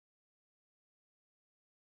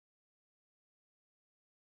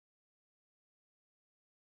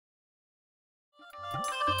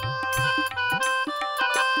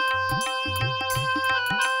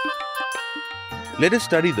Let us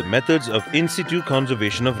study the methods of in situ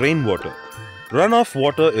conservation of rainwater. Runoff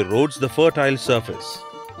water erodes the fertile surface.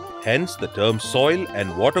 Hence, the term soil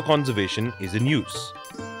and water conservation is in use.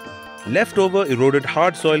 Leftover eroded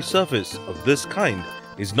hard soil surface of this kind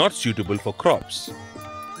is not suitable for crops.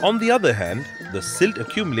 On the other hand, the silt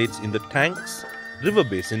accumulates in the tanks, river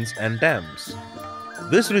basins and dams.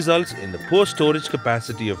 This results in the poor storage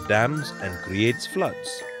capacity of dams and creates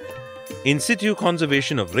floods. In situ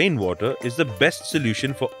conservation of rainwater is the best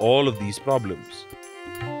solution for all of these problems.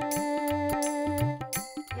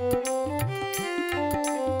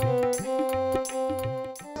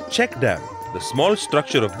 Check dam, the small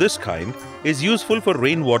structure of this kind, is useful for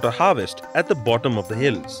rainwater harvest at the bottom of the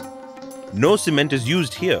hills. No cement is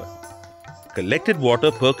used here. Collected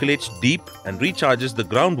water percolates deep and recharges the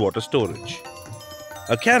groundwater storage.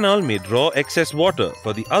 A canal may draw excess water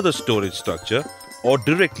for the other storage structure or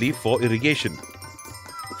directly for irrigation.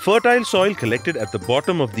 Fertile soil collected at the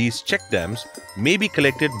bottom of these check dams may be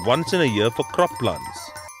collected once in a year for crop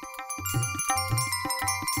plants.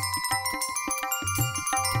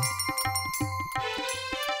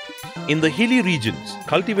 In the hilly regions,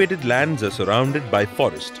 cultivated lands are surrounded by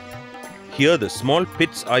forest. Here the small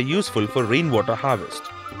pits are useful for rainwater harvest.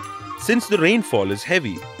 Since the rainfall is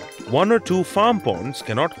heavy, 1 or 2 farm ponds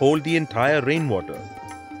cannot hold the entire rainwater.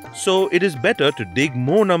 So it is better to dig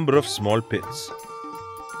more number of small pits.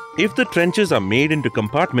 If the trenches are made into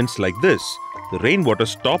compartments like this, the rainwater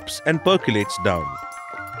stops and percolates down.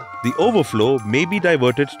 The overflow may be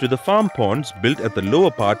diverted to the farm ponds built at the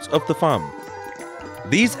lower parts of the farm.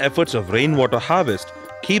 These efforts of rainwater harvest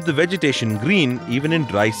keep the vegetation green even in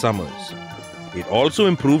dry summers. It also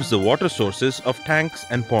improves the water sources of tanks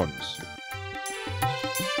and ponds.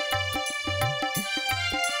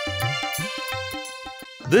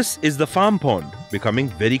 This is the farm pond, becoming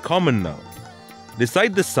very common now.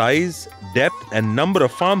 Decide the size, depth and number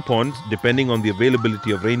of farm ponds depending on the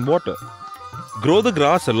availability of rainwater. Grow the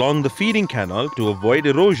grass along the feeding canal to avoid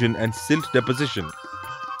erosion and silt deposition.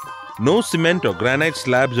 No cement or granite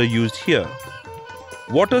slabs are used here.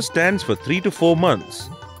 Water stands for 3 to 4 months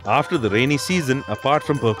after the rainy season apart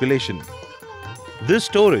from percolation. This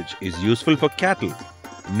storage is useful for cattle,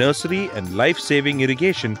 nursery and life-saving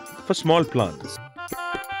irrigation for small plants.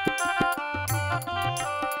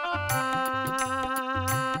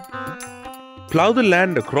 Plough the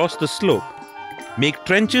land across the slope. Make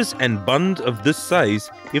trenches and bunds of this size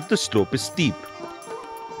if the slope is steep.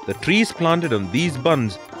 The trees planted on these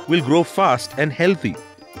bunds will grow fast and healthy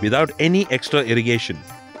without any extra irrigation.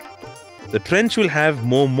 The trench will have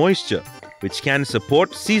more moisture, which can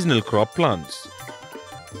support seasonal crop plants.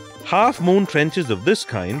 Half-moon trenches of this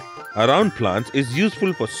kind around plants is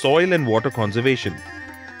useful for soil and water conservation.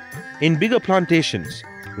 In bigger plantations,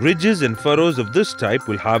 ridges and furrows of this type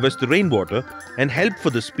will harvest the rainwater and help for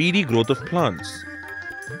the speedy growth of plants.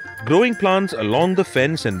 Growing plants along the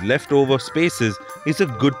fence and leftover spaces is a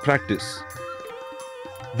good practice.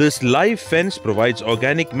 This live fence provides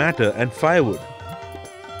organic matter and firewood.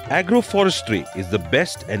 Agroforestry is the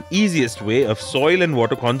best and easiest way of soil and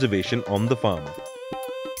water conservation on the farm.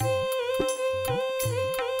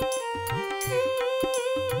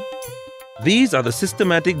 These are the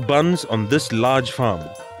systematic bunds on this large farm.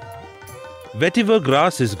 Vetiver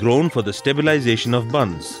grass is grown for the stabilization of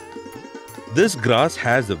bunds. This grass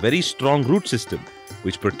has a very strong root system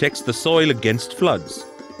which protects the soil against floods.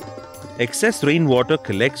 Excess rainwater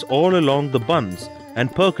collects all along the bunds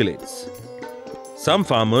and percolates. Some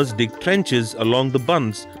farmers dig trenches along the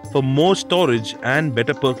bunds for more storage and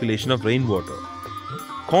better percolation of rainwater.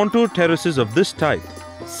 Contour terraces of this type,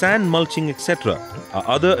 sand mulching, etc. are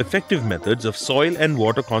other effective methods of soil and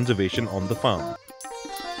water conservation on the farm.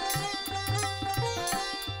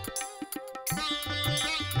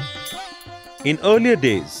 In earlier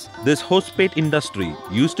days, this hosepipe industry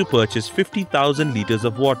used to purchase 50,000 liters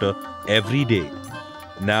of water every day.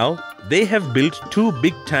 Now, they have built 2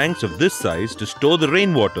 big tanks of this size to store the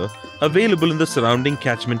rainwater available in the surrounding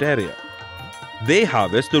catchment area. They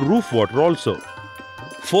harvest the roof water also.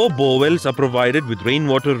 4 borewells are provided with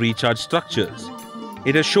rainwater recharge structures.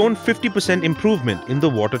 It has shown 50% improvement in the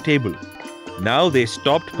water table. Now they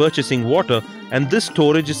stopped purchasing water and this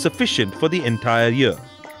storage is sufficient for the entire year.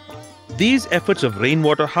 These efforts of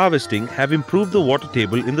rainwater harvesting have improved the water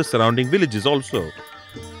table in the surrounding villages also.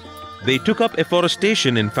 They took up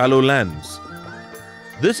afforestation in fallow lands.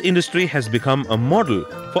 This industry has become a model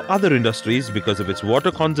for other industries because of its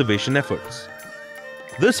water conservation efforts.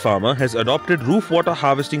 This farmer has adopted roof water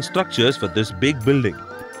harvesting structures for this big building.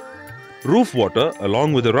 Roof water,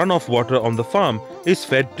 along with the runoff water on the farm, is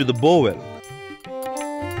fed to the borewell.